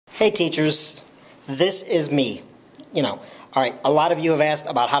Hey teachers, this is me. Alright, a lot of you have asked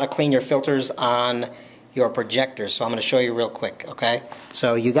about how to clean your filters on your projectors, so I'm going to show you real quick, okay?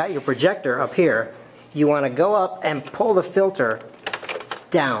 So you got your projector up here. You want to go up and pull the filter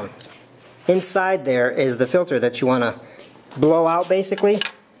down. Inside there is the filter that you want to blow out, basically.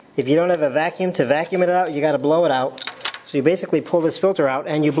 If you don't have a vacuum to vacuum it out, you got to blow it out. So you basically pull this filter out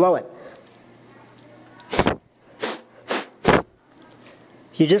and you blow it.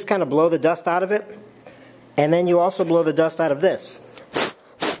 You just kind of blow the dust out of it, and then you also blow the dust out of this.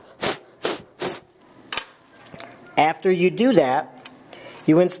 After you do that,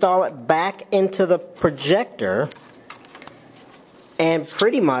 you install it back into the projector, and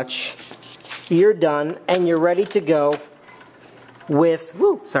pretty much you're done and you're ready to go with,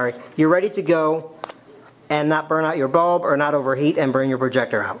 you're ready to go and not burn out your bulb or not overheat and burn your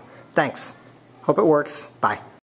projector out. Thanks. Hope it works. Bye.